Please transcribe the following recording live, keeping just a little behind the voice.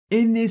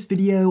In this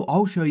video,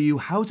 I'll show you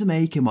how to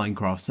make a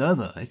Minecraft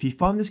server. If you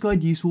find this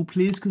guide useful,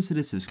 please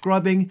consider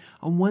subscribing,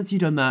 and once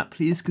you've done that,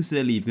 please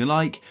consider leaving a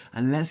like,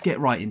 and let's get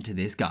right into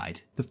this guide.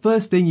 The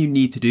first thing you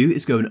need to do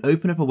is go and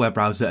open up a web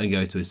browser and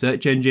go to a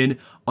search engine.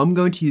 I'm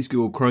going to use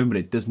Google Chrome, but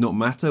it does not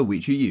matter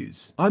which you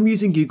use. I'm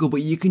using Google,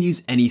 but you can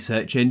use any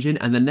search engine,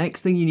 and the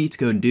next thing you need to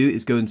go and do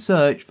is go and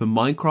search for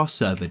Minecraft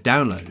server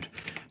download.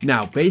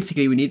 Now,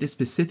 basically, we need a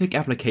specific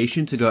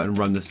application to go out and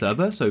run the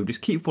server, so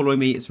just keep following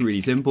me, it's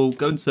really simple,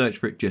 go and search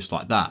for it just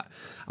like that.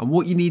 And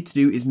what you need to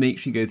do is make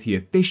sure you go to the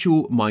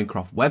official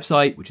Minecraft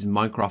website, which is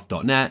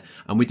minecraft.net,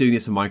 and we're doing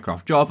this in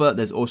Minecraft Java.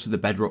 There's also the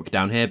Bedrock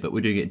down here, but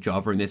we're doing it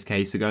Java in this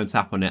case, so go and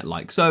tap on it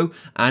like so,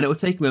 and it will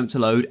take a moment to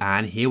load,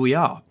 and here we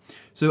are.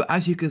 So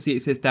as you can see,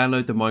 it says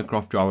download the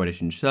Minecraft Java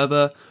Edition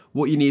server.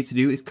 What you need to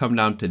do is come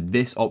down to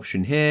this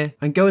option here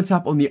and go and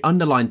tap on the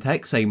underlined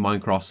text saying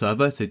Minecraft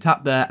server. So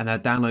tap there and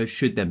that download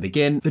should then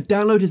begin. The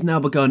download has now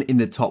begun in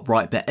the top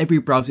right, but every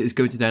browser is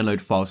going to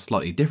download files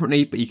slightly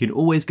differently, but you can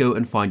always go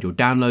and find your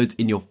downloads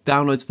in your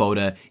downloads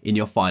folder in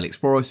your file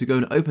explorer. So go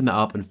and open that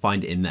up and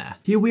find it in there.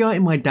 Here we are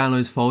in my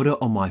downloads folder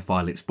on my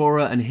file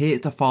explorer, and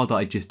here's the file that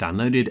I just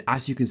downloaded.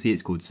 As you can see,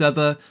 it's called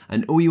server,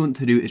 and all you want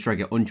to do is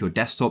drag it onto your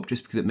desktop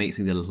just because it makes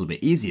things a little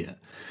bit easier.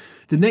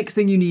 The next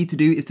thing you need to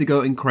do is to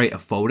go and create a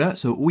folder.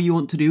 So all you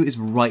want to do is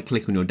right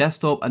click on your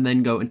desktop and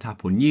then go and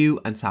tap on new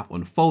and tap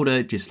on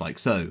folder just like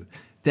so.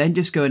 Then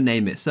just go and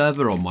name it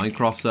server or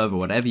Minecraft server,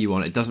 whatever you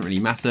want. It doesn't really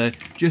matter,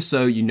 just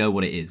so you know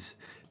what it is.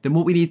 Then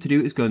what we need to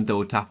do is go and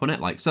double tap on it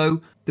like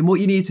so. Then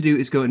what you need to do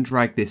is go and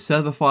drag this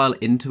server file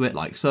into it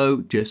like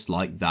so, just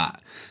like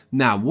that.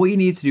 Now, what you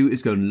need to do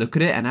is go and look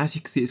at it. And as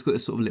you can see, it's got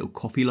this sort of little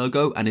copy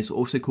logo, and it's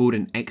also called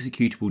an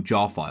executable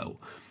jar file.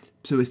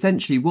 So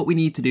essentially what we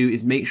need to do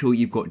is make sure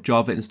you've got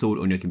Java installed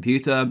on your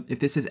computer. If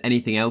this is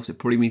anything else, it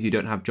probably means you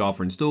don't have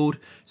Java installed.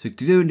 So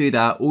to do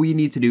that, all you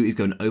need to do is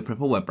go and open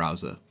up a web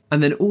browser.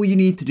 And then all you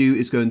need to do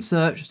is go and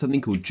search for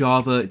something called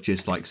Java,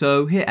 just like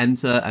so, hit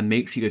enter and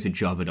make sure you go to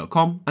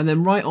java.com. And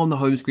then right on the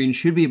home screen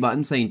should be a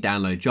button saying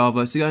download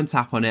Java, so go and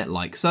tap on it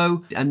like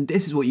so. And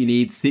this is what you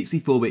need,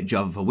 64-bit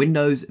Java for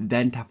Windows,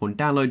 then tap on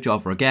download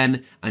Java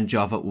again, and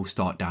Java will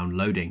start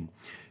downloading.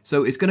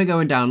 So it's going to go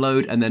and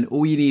download, and then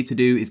all you need to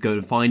do is go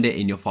and find it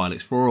in your file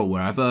explorer or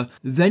wherever,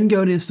 then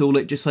go and install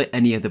it just like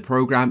any other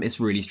program. It's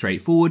really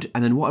straightforward.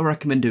 And then what I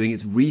recommend doing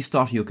is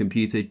restarting your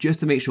computer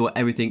just to make sure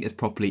everything is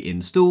properly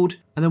installed.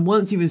 And then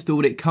once you've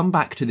installed it, come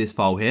back to this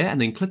file here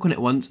and then click on it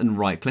once and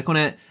right click on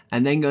it,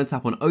 and then go and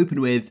tap on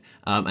open with,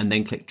 and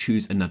then click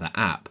choose another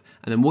app.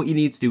 And then what you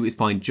need to do is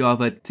find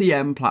Java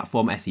TM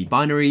platform SE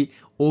binary,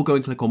 or go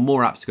and click on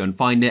more apps to go and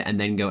find it, and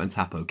then go and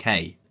tap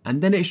OK.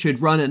 And then it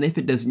should run, and if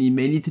it doesn't, you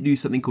may need to do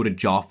something called a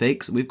jar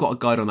fix. We've got a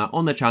guide on that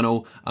on the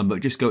channel, but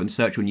just go and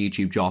search on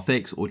YouTube jar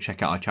fix or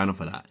check out our channel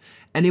for that.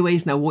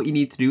 Anyways, now what you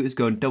need to do is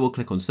go and double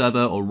click on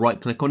server or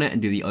right click on it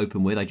and do the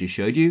open with I just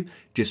showed you,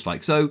 just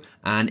like so.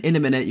 And in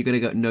a minute, you're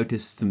going to go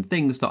notice some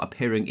things start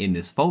appearing in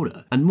this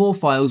folder, and more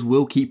files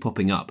will keep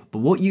popping up. But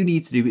what you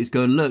need to do is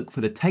go and look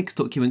for the text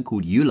document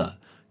called EULA.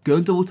 Go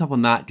and double tap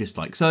on that just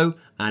like so,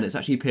 and it's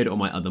actually appeared on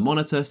my other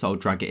monitor, so I'll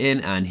drag it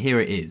in, and here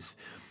it is.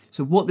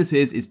 So what this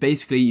is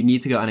basically you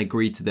need to go and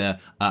agree to the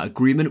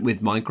agreement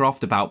with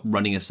Minecraft about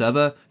running a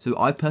server. So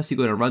I've personally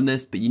going to run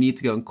this, but you need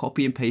to go and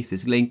copy and paste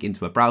this link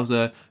into a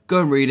browser,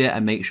 go and read it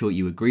and make sure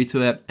you agree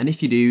to it. And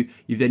if you do,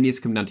 you then need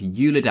to come down to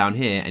EULA down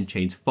here and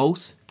change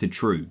false to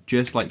true,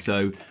 just like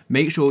so.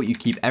 Make sure you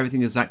keep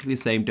everything exactly the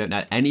same, don't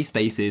add any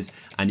spaces,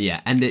 and yeah,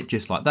 end it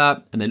just like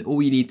that. And then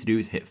all you need to do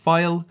is hit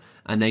file,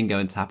 and then go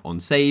and tap on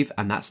save,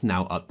 and that's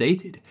now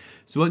updated.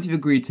 So once you've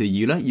agreed to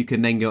the EULA, you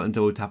can then go and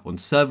double tap on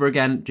server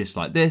again, just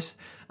like this.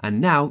 And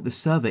now the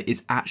server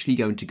is actually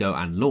going to go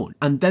and launch.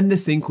 And then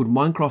this thing called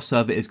Minecraft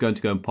server is going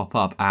to go and pop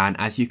up. And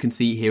as you can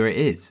see, here it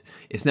is.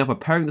 It's now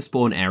preparing the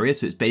spawn area.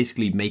 So it's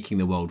basically making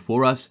the world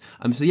for us.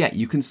 So yeah,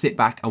 you can sit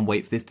back and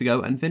wait for this to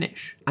go and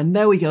finish. And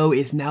there we go.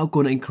 It's now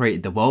gone and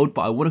created the world,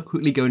 but I want to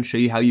quickly go and show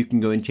you how you can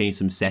go and change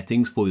some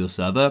settings for your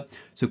server.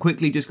 So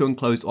quickly just go and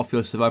close off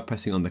your server,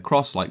 pressing on the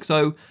cross like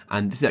so.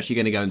 And this is actually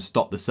going to go and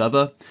stop the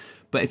server.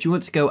 But if you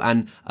want to go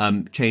and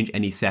change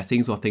any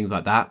settings or things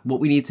like that, what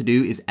we need to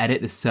do is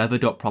edit the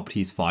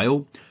server.properties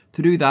file.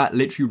 To do that,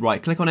 literally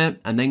right click on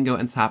it and then go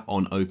and tap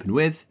on open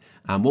with.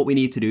 And what we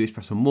need to do is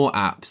press on more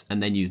apps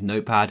and then use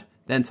Notepad,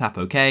 then tap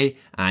OK.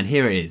 And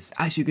here it is.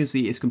 As you can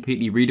see, it's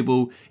completely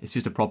readable. It's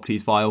just a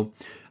properties file.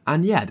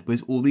 And yeah,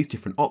 there's all these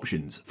different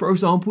options. For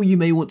example, you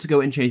may want to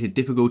go and change the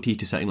difficulty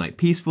to something like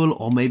peaceful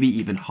or maybe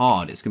even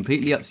hard. It's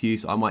completely up to you,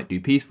 so I might do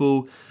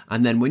peaceful.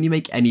 And then when you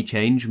make any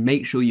change,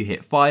 make sure you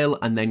hit file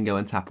and then go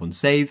and tap on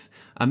save.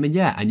 And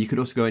yeah, and you could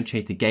also go and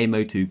change the game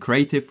mode to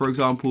creative, for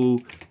example,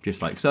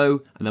 just like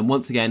so. And then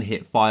once again,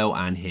 hit file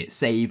and hit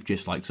save,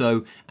 just like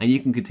so. And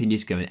you can continue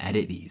to go and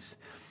edit these.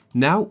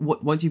 Now,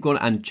 once you've gone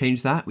and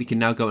changed that, we can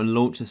now go and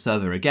launch the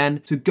server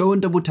again. So go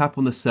and double tap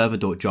on the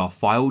server.jar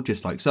file,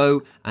 just like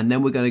so, and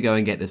then we're going to go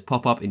and get this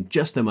pop up in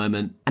just a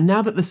moment. And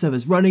now that the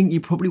server's running, you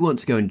probably want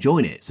to go and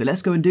join it. So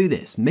let's go and do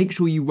this. Make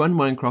sure you run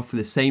Minecraft for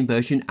the same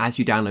version as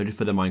you downloaded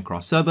for the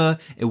Minecraft server.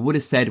 It would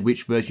have said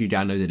which version you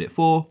downloaded it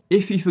for.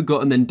 If you've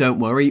forgotten, then don't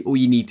worry. All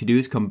you need to do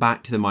is come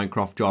back to the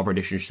Minecraft Java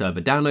Edition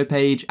server download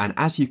page. And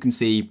as you can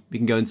see, we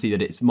can go and see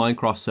that it's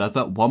Minecraft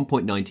server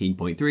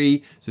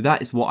 1.19.3. So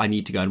that is what I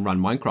need to go and run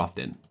Minecraft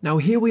in. Now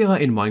here we are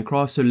in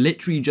Minecraft, so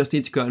literally you just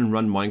need to go and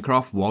run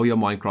Minecraft while your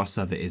Minecraft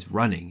server is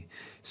running.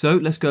 So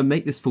let's go and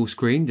make this full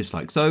screen just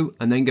like so,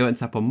 and then go and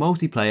tap on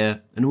multiplayer,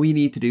 and all you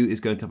need to do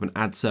is go and tap on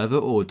add server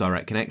or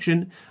direct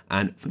connection.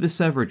 And for the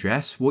server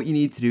address, what you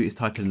need to do is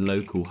type in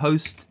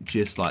localhost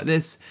just like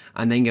this,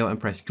 and then go and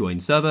press join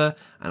server,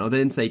 and I'll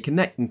then say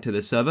connecting to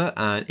the server,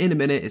 and in a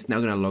minute it's now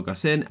going to log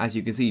us in, as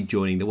you can see,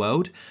 joining the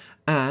world.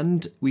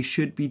 And we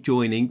should be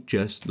joining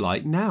just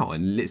like now,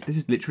 and this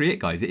is literally it,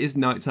 guys. It is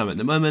nighttime at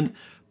the moment,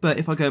 but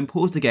if I go and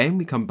pause the game,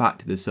 we come back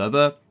to the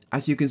server.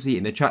 As you can see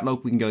in the chat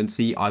log, we can go and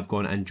see I've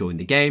gone and joined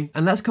the game.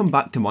 And let's come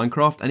back to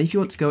Minecraft, and if you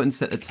want to go and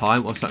set the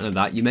time or something like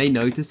that, you may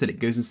notice that it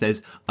goes and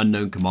says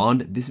unknown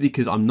command. This is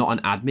because I'm not an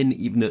admin,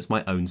 even though it's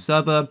my own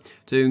server.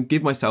 To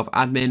give myself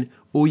admin,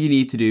 all you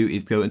need to do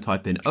is go and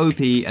type in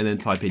OP and then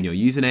type in your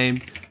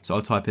username. So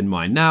I'll type in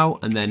mine now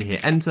and then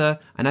hit enter.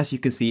 And as you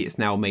can see, it's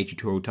now made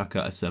Tutorial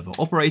Tucker a server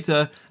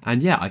operator.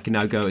 And yeah, I can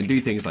now go and do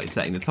things like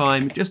setting the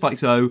time, just like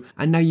so.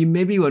 And now you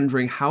may be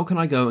wondering, how can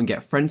I go and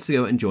get friends to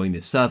go and join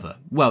this server?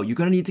 Well, you're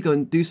going to need to go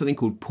and do something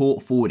called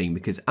port forwarding,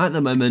 because at the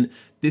moment,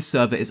 this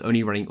server is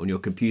only running on your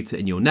computer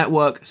in your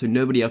network, so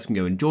nobody else can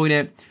go and join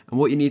it. And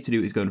what you need to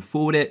do is go and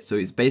forward it, so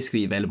it's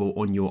basically available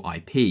on your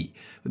IP.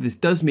 But this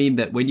does mean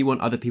that when you want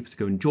other people to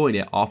go and join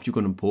it after you've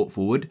gone and port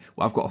forward,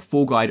 well, I've got a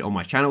full guide on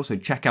my channel, so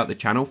check out the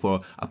channel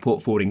for a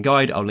port forwarding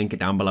guide. I'll link it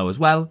down below as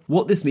well.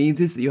 What this means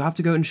is that you have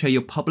to go and share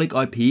your public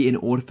IP in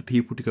order for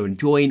people to go and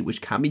join,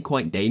 which can be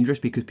quite dangerous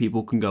because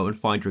people can go and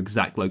find your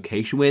exact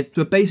location with.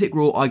 So a basic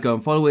rule I go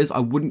and follow is I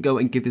wouldn't go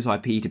and give this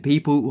IP to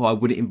people who I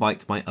wouldn't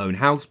invite to my own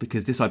house,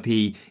 because this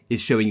IP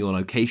is showing your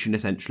location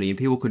essentially, and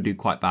people could do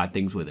quite bad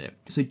things with it.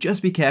 So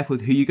just be careful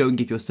with who you go and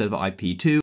give your server IP to.